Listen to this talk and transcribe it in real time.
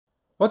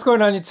What's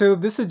going on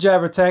YouTube? This is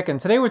JabberTech, and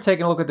today we're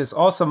taking a look at this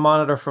awesome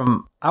monitor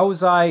from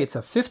Auzai. It's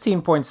a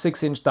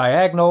 15.6 inch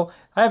diagonal.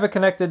 I have it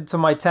connected to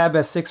my Tab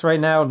S6 right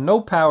now. No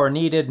power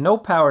needed, no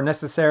power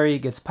necessary.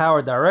 It gets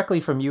powered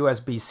directly from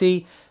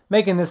USB-C,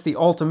 making this the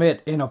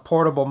ultimate in a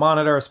portable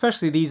monitor,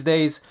 especially these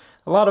days.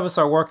 A lot of us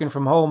are working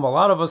from home. A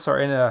lot of us are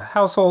in a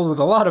household with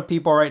a lot of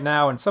people right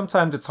now, and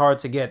sometimes it's hard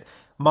to get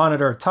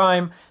monitor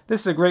time. This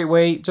is a great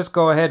way. Just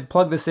go ahead,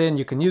 plug this in.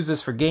 You can use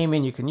this for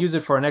gaming. You can use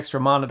it for an extra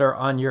monitor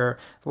on your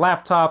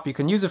laptop. You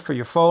can use it for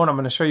your phone. I'm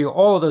going to show you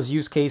all of those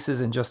use cases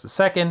in just a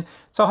second.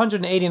 It's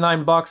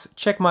 189 bucks.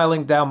 Check my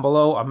link down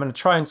below. I'm going to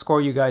try and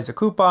score you guys a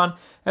coupon.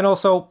 And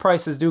also,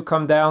 prices do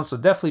come down, so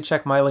definitely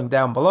check my link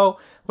down below.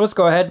 But let's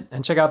go ahead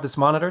and check out this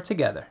monitor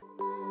together.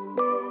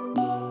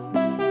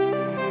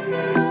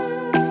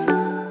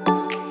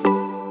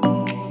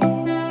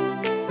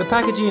 The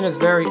packaging is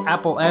very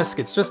Apple-esque.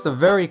 It's just a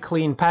very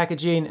clean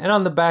packaging, and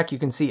on the back you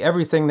can see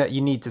everything that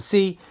you need to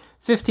see.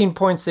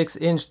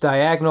 15.6 inch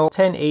diagonal,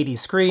 1080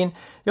 screen.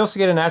 You also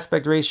get an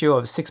aspect ratio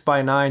of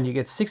 6:9. You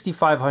get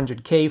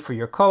 6500K for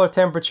your color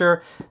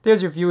temperature.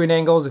 There's your viewing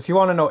angles. If you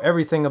want to know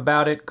everything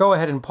about it, go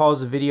ahead and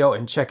pause the video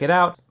and check it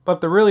out.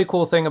 But the really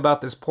cool thing about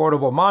this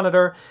portable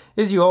monitor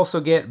is you also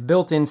get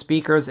built-in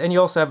speakers, and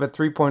you also have a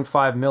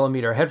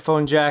 3.5mm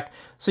headphone jack,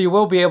 so you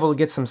will be able to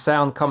get some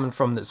sound coming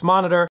from this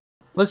monitor.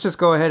 Let's just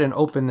go ahead and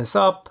open this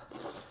up.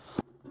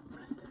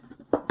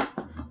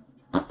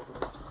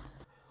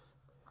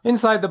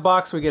 Inside the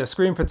box we get a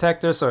screen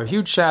protector, so a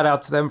huge shout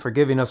out to them for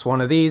giving us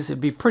one of these.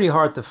 It'd be pretty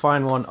hard to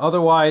find one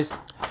otherwise.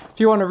 If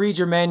you want to read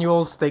your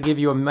manuals, they give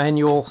you a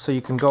manual so you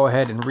can go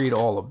ahead and read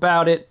all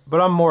about it. But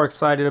I'm more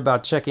excited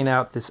about checking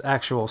out this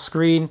actual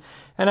screen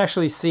and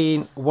actually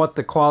seeing what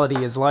the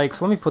quality is like.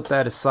 So let me put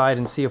that aside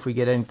and see if we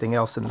get anything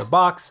else in the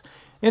box.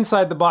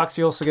 Inside the box,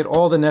 you also get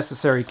all the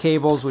necessary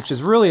cables, which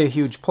is really a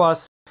huge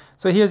plus.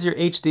 So here's your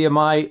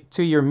HDMI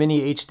to your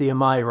mini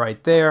HDMI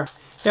right there.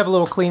 You have a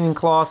little cleaning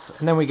cloth,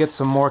 and then we get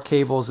some more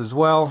cables as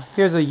well.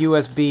 Here's a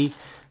USB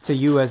to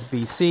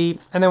USB-C,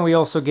 and then we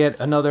also get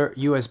another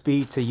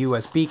USB to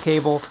USB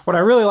cable. What I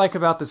really like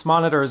about this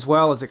monitor as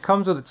well is it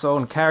comes with its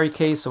own carry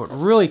case, so it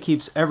really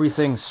keeps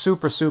everything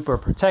super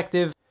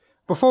protective.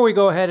 Before we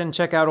go ahead and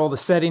check out all the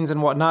settings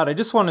and whatnot, I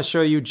just want to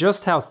show you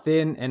just how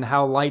thin and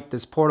how light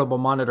this portable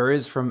monitor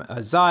is from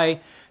Auzai.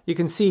 You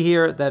can see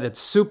here that it's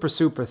super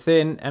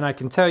thin, and I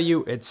can tell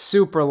you it's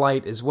super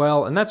light as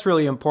well, and that's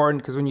really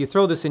important because when you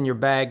throw this in your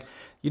bag,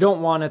 you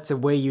don't want it to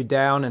weigh you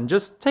down. And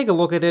just take a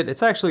look at it.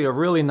 It's actually a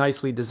really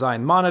nicely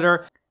designed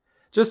monitor.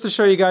 Just to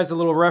show you guys a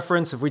little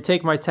reference, if we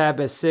take my Tab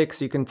S6,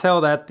 you can tell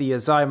that the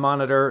Auzai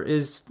monitor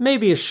is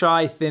maybe a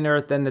shy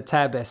thinner than the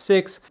Tab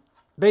S6.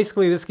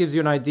 Basically, this gives you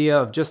an idea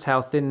of just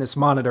how thin this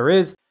monitor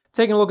is.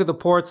 Taking a look at the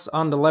ports,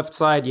 on the left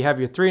side, you have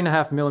your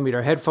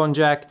 3.5mm headphone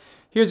jack.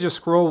 Here's your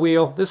scroll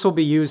wheel. This will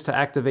be used to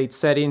activate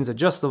settings,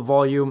 adjust the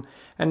volume,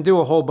 and do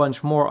a whole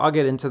bunch more. I'll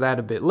get into that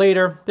a bit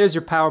later. There's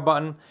your power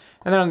button.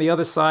 And then on the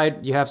other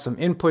side, you have some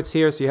inputs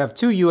here. So you have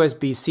two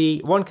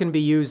USB-C. One can be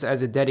used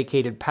as a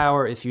dedicated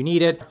power if you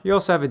need it. You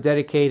also have a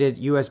dedicated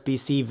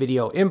USB-C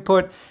video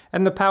input.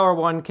 And the power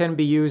one can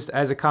be used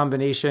as a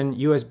combination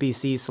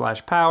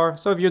USB-C/power.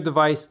 So if your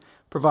device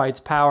provides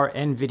power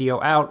and video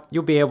out,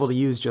 you'll be able to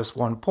use just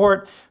one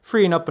port,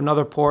 freeing up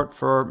another port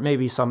for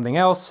maybe something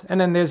else.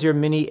 And then there's your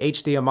mini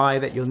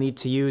HDMI that you'll need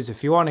to use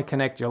if you want to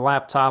connect your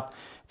laptop,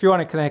 if you want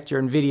to connect your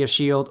nvidia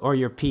Shield or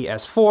your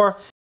PS4.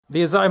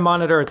 The Auzai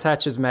monitor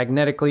attaches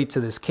magnetically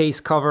to this case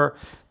cover,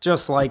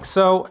 just like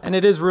so, and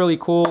it is really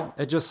cool.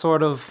 It just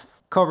sort of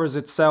covers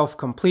itself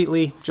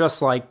completely,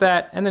 just like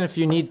that. And then if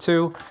you need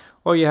to,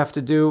 all you have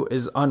to do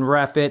is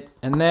unwrap it,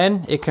 and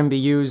then it can be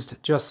used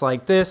just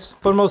like this.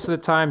 But most of the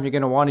time, you're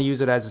going to want to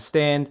use it as a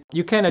stand.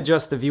 You can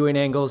adjust the viewing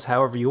angles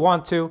however you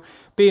want to.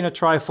 Being a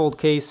tri-fold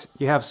case,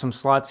 you have some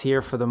slots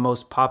here for the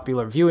most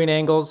popular viewing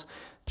angles,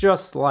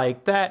 just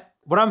like that.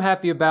 What I'm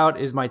happy about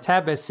is my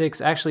Tab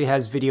S6 actually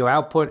has video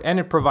output, and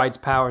it provides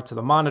power to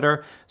the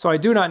monitor, so I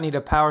do not need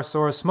a power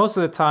source. Most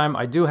of the time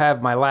I do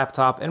have my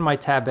laptop and my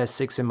Tab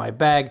S6 in my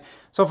bag,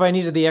 so if I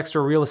needed the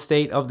extra real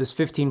estate of this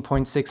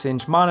 15.6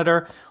 inch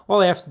monitor,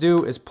 all I have to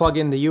do is plug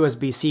in the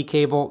USB-C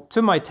cable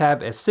to my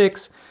Tab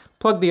S6,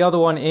 plug the other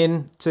one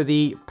in to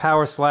the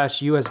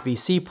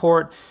power/USB-C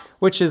port,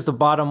 which is the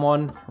bottom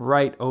one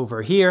right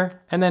over here,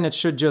 and then it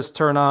should just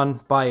turn on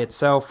by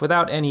itself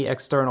without any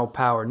external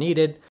power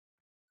needed.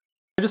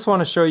 I just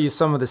want to show you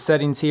some of the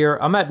settings here.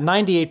 I'm at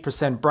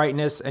 98%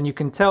 brightness, and you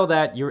can tell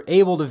that you're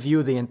able to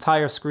view the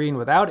entire screen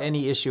without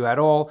any issue at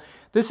all.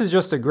 This is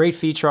just a great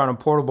feature on a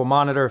portable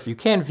monitor. If you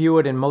can't view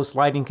it in most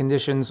lighting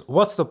conditions,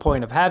 what's the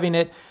point of having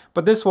it?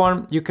 But this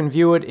one, you can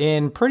view it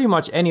in pretty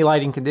much any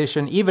lighting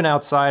condition. Even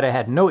outside, I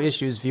had no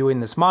issues viewing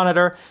this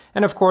monitor.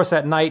 And of course,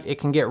 at night, it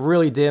can get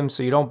really dim,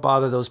 so you don't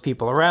bother those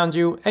people around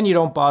you, and you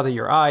don't bother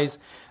your eyes.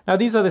 Now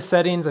these are the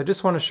settings. I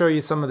just want to show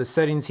you some of the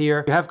settings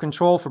here. You have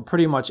control for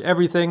pretty much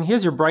everything.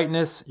 Here's your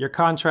brightness, your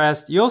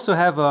contrast. You also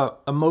have a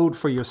mode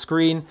for your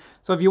screen.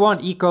 So if you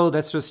want eco,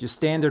 that's just your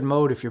standard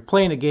mode. If you're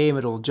playing a game,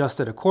 it'll adjust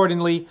it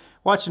accordingly.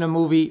 Watching a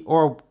movie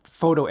or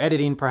photo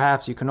editing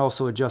perhaps, you can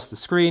also adjust the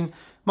screen.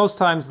 Most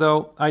times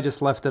though, I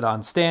just left it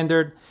on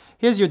standard.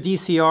 Here's your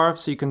DCR,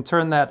 so you can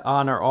turn that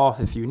on or off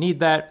if you need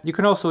that. You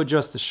can also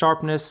adjust the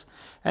sharpness.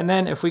 And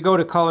then if we go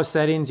to color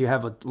settings, you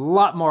have a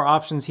lot more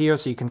options here,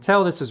 so you can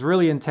tell this is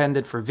really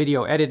intended for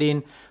video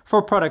editing,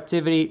 for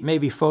productivity,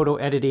 maybe photo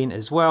editing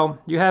as well.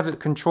 You have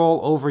control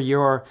over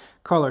your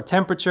color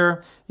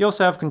temperature. You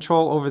also have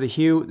control over the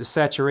hue, the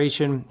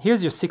saturation.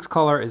 Here's your 6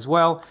 color as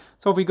well.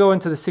 So if we go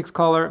into the 6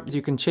 color,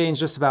 you can change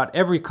just about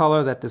every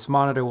color that this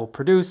monitor will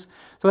produce.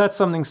 So that's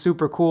something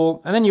super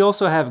cool. And then you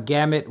also have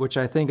gamut, which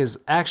I think is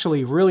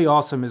actually really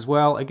awesome as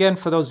well. Again,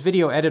 for those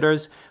video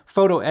editors,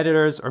 photo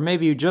editors, or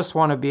maybe you just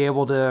want to be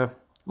able to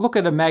look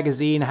at a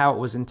magazine how it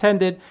was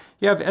intended.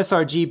 You have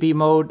sRGB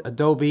mode,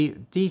 Adobe,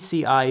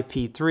 DCI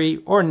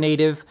P3, or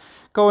native.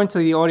 Go into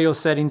the audio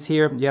settings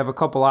here. You have a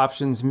couple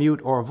options, mute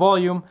or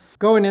volume.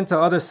 Going into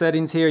other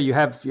settings here, you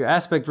have your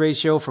aspect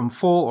ratio from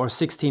full or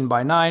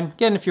 16:9.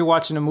 Again, if you're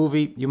watching a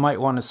movie, you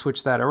might want to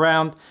switch that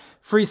around.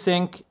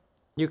 FreeSync,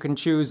 you can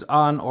choose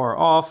on or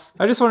off.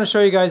 I just want to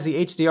show you guys the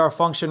HDR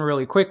function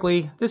really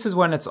quickly. This is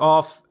when it's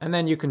off, and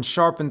then you can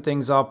sharpen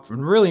things up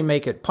and really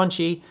make it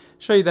punchy.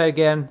 Show you that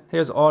again.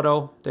 There's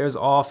auto, there's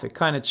off. It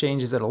kind of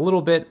changes it a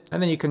little bit,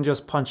 and then you can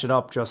just punch it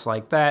up just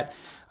like that.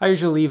 I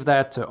usually leave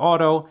that to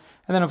auto.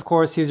 And then of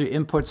course, here's your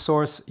input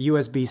source,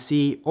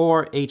 USB-C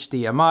or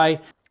HDMI.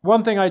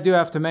 One thing I do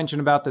have to mention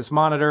about this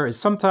monitor is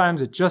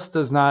sometimes it just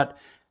does not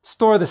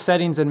store the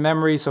settings in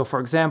memory. So for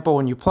example,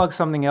 when you plug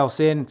something else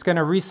in, it's going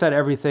to reset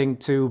everything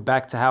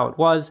back to how it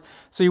was.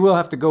 So you will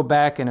have to go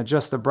back and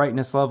adjust the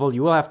brightness level.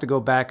 You will have to go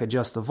back,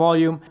 adjust the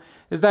volume.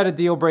 Is that a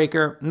deal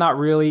breaker? Not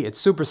really. It's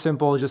super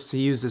simple just to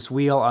use this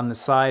wheel on the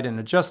side and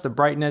adjust the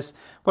brightness.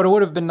 But it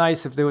would have been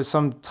nice if there was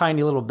some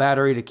tiny little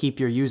battery to keep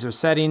your user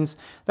settings.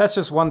 That's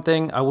just one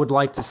thing I would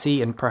like to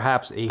see in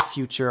perhaps a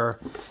future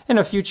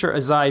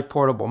Auzai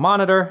portable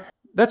monitor.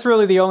 That's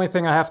really the only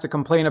thing I have to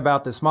complain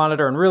about this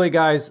monitor, and really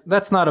guys,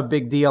 that's not a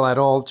big deal at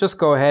all. Just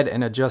go ahead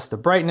and adjust the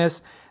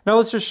brightness. Now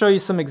let's just show you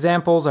some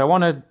examples. I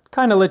want to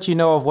kind of let you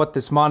know of what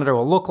this monitor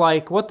will look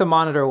like, what the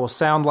monitor will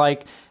sound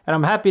like, and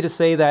I'm happy to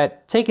say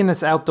that taking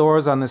this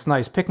outdoors on this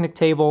nice picnic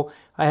table,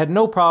 I had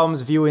no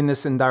problems viewing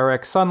this in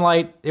direct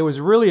sunlight. It was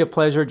really a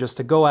pleasure just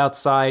to go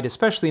outside,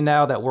 especially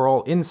now that we're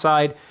all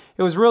inside.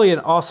 It was really an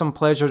awesome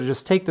pleasure to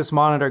just take this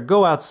monitor,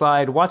 go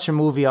outside, watch a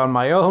movie on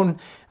my own.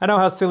 I know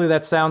how silly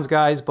that sounds,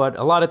 guys, but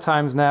a lot of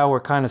times now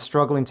we're kind of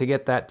struggling to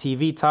get that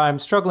TV time,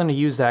 struggling to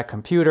use that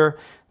computer.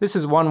 This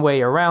is one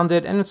way around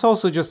it, and it's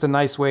also just a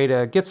nice way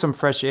to get some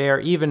fresh air,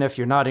 even if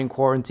you're not in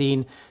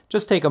quarantine.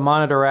 Just take a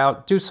monitor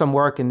out, do some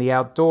work in the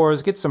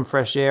outdoors, get some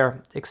fresh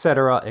air,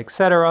 etc.,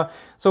 etc.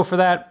 So for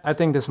that, I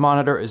think this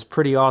monitor is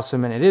pretty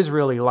awesome, and it is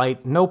really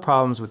light, no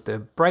problems with the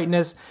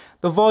brightness.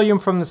 The volume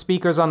from the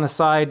speakers on the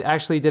side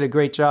actually did a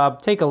great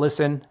job. Take a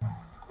listen.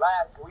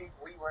 Last week,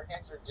 we were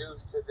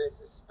introduced to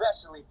this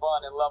especially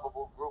fun and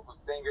lovable group of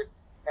singers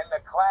in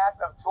the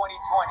class of 2020.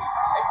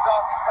 Hey,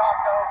 Saucy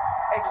Taco.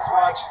 Hey, this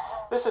watch.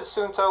 This is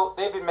Sunto.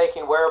 They've been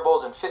making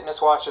wearables and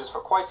fitness watches for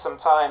quite some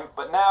time,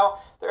 but now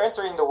they're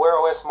entering the Wear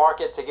OS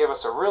market to give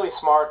us a really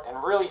smart and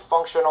really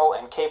functional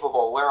and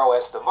capable Wear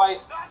OS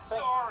device. Not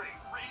sorry,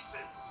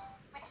 Reese's.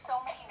 With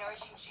so many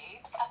nourishing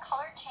shades, a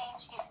color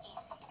change is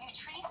easy.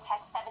 Nutrice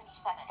has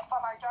 77.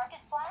 From our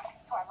darkest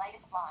blacks to our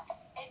lightest blondes.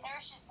 It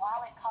nourishes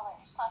violet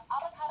colors, plus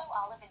avocado,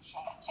 olive, and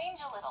shea.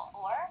 Change a little,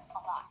 or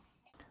a lot.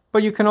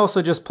 But you can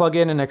also just plug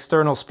in an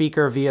external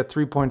speaker via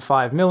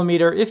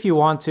 3.5mm if you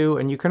want to,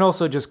 and you can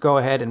also just go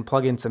ahead and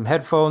plug in some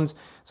headphones.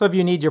 So if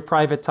you need your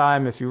private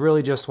time, if you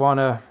really just want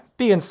to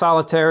be in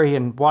solitary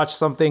and watch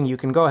something, you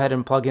can go ahead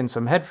and plug in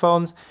some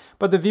headphones.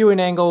 But the viewing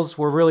angles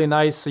were really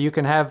nice, so you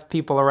can have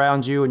people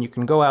around you and you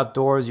can go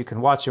outdoors, you can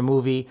watch a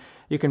movie,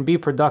 you can be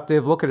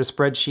productive, look at a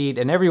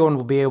spreadsheet, and everyone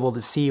will be able to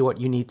see what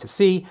you need to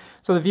see.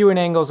 So the viewing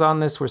angles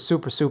on this were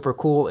super, super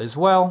cool as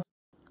well.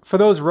 For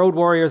those road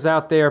warriors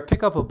out there,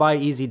 pick up a Buy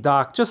Easy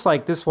dock just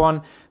like this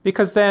one,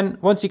 because then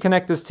once you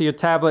connect this to your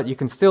tablet, you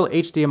can still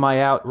HDMI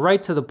out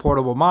right to the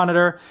portable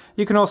monitor.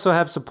 You can also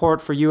have support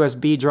for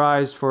USB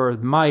drives, for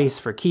mice,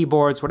 for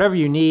keyboards, whatever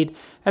you need.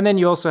 And then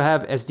you also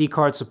have SD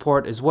card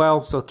support as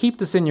well. So keep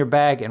this in your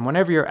bag, and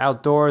whenever you're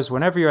outdoors,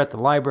 whenever you're at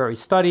the library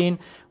studying,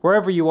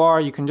 wherever you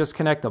are, you can just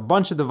connect a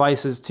bunch of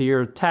devices to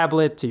your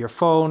tablet, to your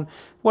phone,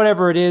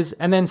 whatever it is,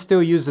 and then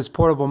still use this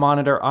portable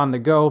monitor on the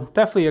go.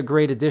 Definitely a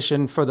great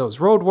addition for those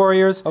road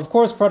warriors. Of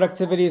course,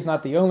 productivity is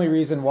not the only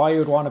reason why you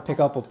would want to pick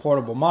up a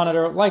portable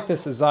monitor like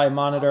this Auzai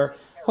monitor.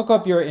 Hook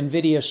up your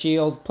nvidia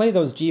Shield, play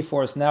those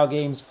GeForce Now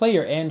games, play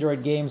your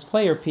Android games,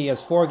 play your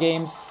PS4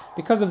 games.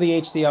 Because of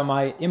the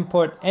HDMI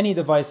input, any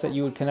device that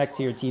you would connect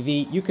to your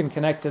TV, you can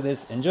connect to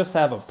this and just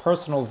have a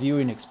personal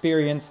viewing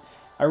experience.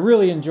 I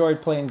really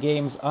enjoyed playing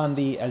games on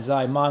the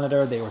Auzai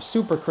monitor. They were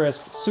super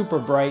crisp, super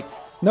bright.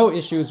 No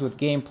issues with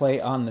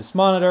gameplay on this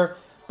monitor,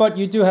 but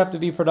you do have to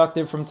be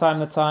productive from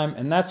time to time,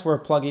 and that's where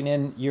plugging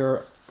in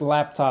your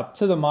laptop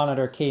to the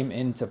monitor came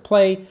into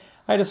play.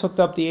 I just hooked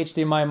up the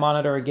HDMI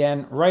monitor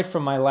again right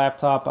from my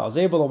laptop. I was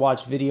able to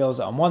watch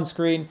videos on one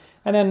screen,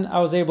 and then I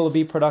was able to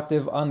be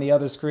productive on the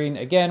other screen.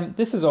 Again,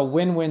 this is a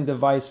win-win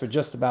device for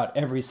just about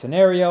every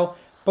scenario.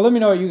 But let me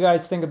know what you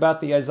guys think about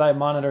the Auzai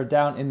monitor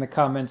down in the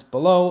comments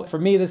below. For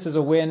me, this is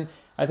a win.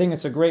 I think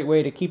it's a great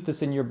way to keep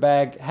this in your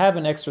bag, have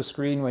an extra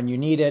screen when you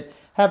need it,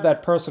 have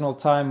that personal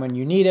time when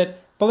you need it.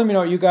 But let me know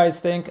what you guys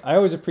think. I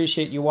always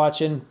appreciate you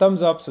watching.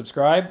 Thumbs up,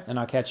 subscribe, and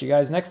I'll catch you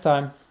guys next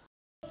time.